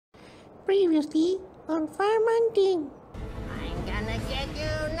Previously on Fireman Tim. I'm gonna get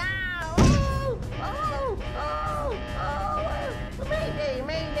you now! Oh! Oh! Oh! Oh! Mayday!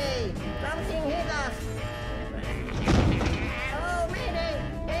 Mayday! Something hit us! Oh! Mayday!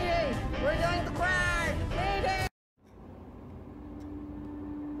 Mayday! We're going to crash! Mayday!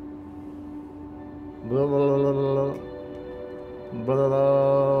 Blah blah blah blah blah blah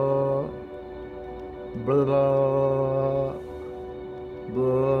blah blah.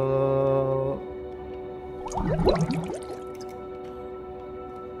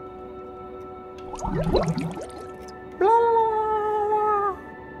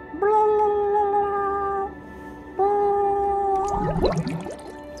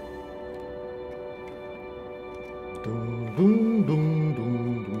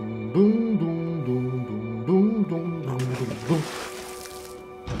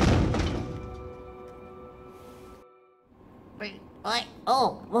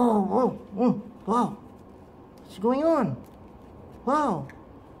 Oh! Whoa! Whoa! Whoa! Wow! What's going on? Wow!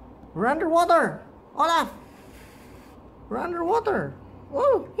 We're underwater! Olaf! We're underwater!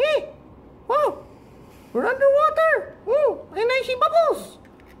 Whoa! Hey! Whoa! We're underwater! Whoa! And I see bubbles!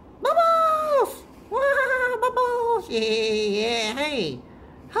 Bubbles! Wow! Bubbles! Yeah! Hey!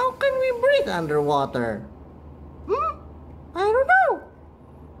 How can we breathe underwater? I don't know!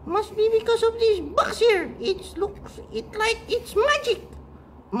 Must be because of this box here. It looks like it's magic.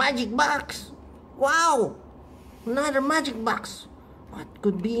 Magic box. Wow. Another magic box. What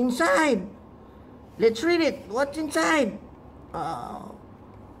could be inside? Let's read it. What's inside?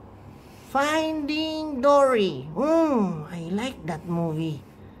 Finding Dory. I like that movie.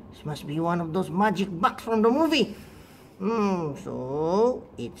 This must be one of those magic box from the movie. So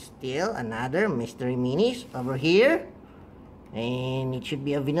it's still another mystery minis over here. And it should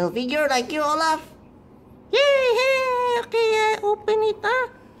be a vinyl figure like you, Olaf. Yay! Okay, I open it, huh?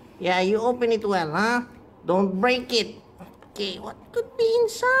 Yeah, you open it well, huh? Don't break it. Okay, what could be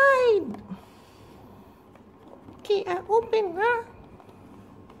inside? Okay, I open, huh?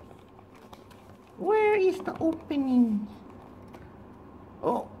 Where is the opening?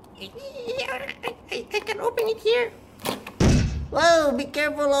 Oh, I can open it here. Whoa, be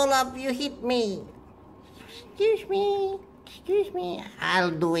careful, Olaf. You hit me. Excuse me. Excuse me.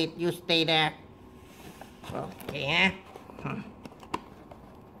 I'll do it. You stay there. Okay,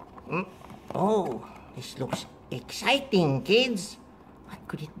 Oh, this looks exciting, kids. What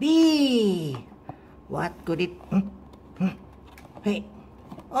could it be? What could it... Hey,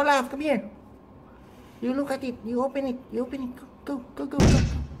 Olaf, come here. You look at it. You open it. You open it. Go, go, go, go, go.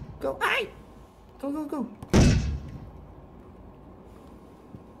 Go. Ay! Go, go, go.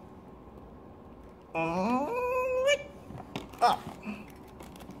 Oh.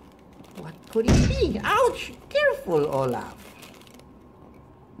 What could it be? Ouch! Careful, Olaf.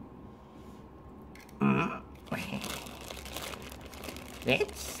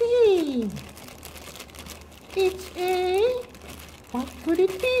 Let's see. It's a... What could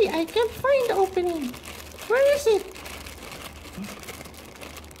it be? I can't find the opening. Where is it?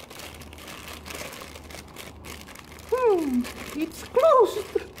 It's closed.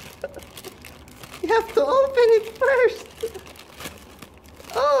 You have to open it first.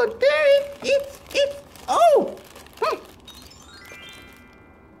 Oh, there it's oh!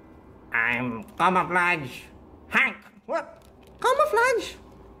 I'm camouflage. Hank! What? Camouflage?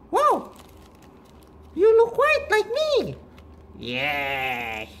 Whoa! You look white like me.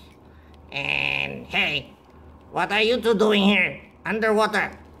 Yes. And hey, what are you two doing here?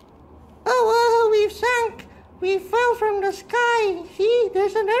 Underwater? Oh, we've sunk. We fell from the sky. See,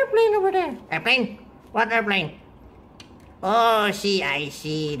 there's an airplane over there. Airplane? What airplane? Oh, see, I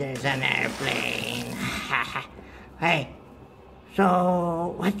see. There's an airplane. Hey,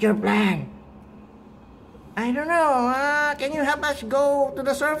 so what's your plan? I don't know. Can you help us go to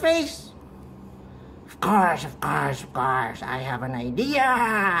the surface? Of course, of course, of course. I have an idea.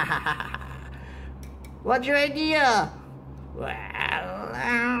 What's your idea? Well,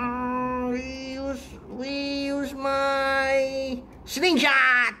 we use my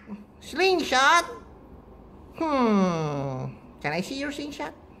slingshot. Slingshot? Can I see your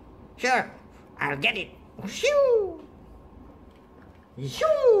slingshot? Sure. I'll get it. Shoo!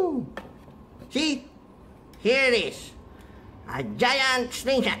 Shoo! See? Here it is. A giant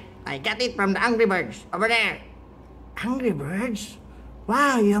slingshot. I got it from the Angry Birds over there. Angry Birds?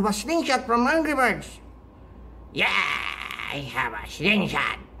 Wow, you have a slingshot from Angry Birds. Yeah, I have a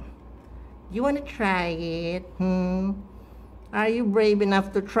slingshot. You want to try it? Are you brave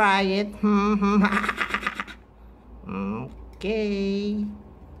enough to try it? Okay.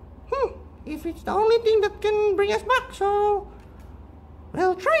 If it's the only thing that can bring us back, so...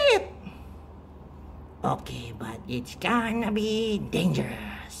 Well, try it. Okay, but it's gonna be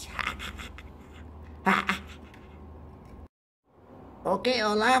dangerous. Okay,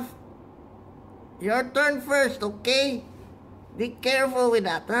 Olaf. Your turn first, okay? Be careful with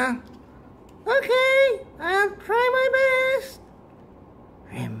that, huh? Okay, I'll try my best.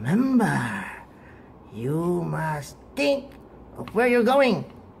 Remember, you must think of where you're going.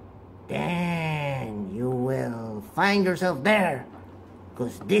 Then you will find yourself there.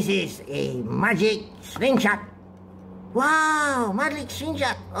 Because this is a magic slingshot. Wow, magic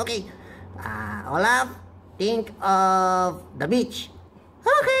slingshot. Okay, Olaf, think of the beach.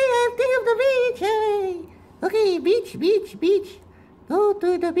 Okay, I'll think of the beach. Hey. Okay, beach, beach, beach. Go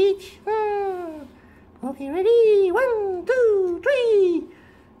to the beach. Okay, ready? 1, 2, 3.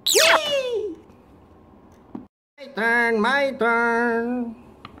 Yay! My turn.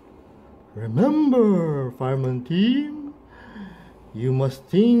 Remember, Fireman Team, you must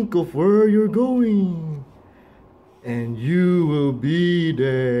think of where you're going, and you will be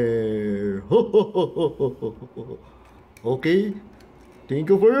there. Okay, think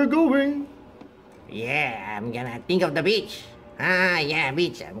of where you're going. Yeah, I'm gonna think of the beach. Yeah,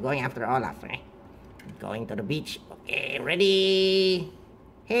 beach. I'm going after Olaf, right? Going to the beach. Okay, ready?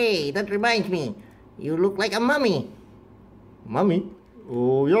 Hey, that reminds me. You look like a mummy. Mommy?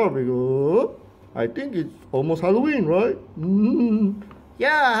 Oh yeah, because I think it's almost Halloween, right?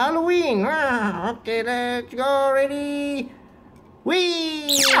 Yeah, Halloween. Okay, let's go. Ready?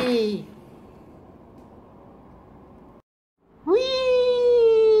 Whee! Whee!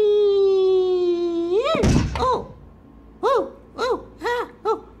 Oh! Oh! Oh!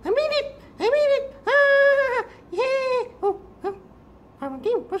 Oh! I made it! I made it! Yeah! Oh! Fireman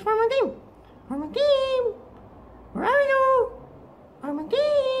Team! Where's Fireman Team? Fireman Team! Where are you? Fireman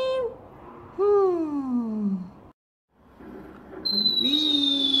Team!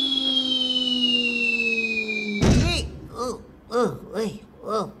 Whee!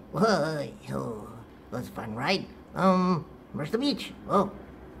 Oh, that's fun, right? Where's the beach? Oh,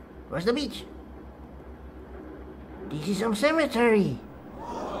 where's the beach? This is some cemetery.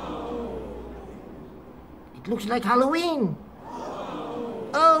 It looks like Halloween.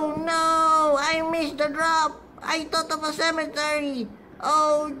 Oh no, I missed the drop. I thought of a cemetery.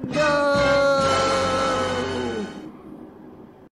 Oh no.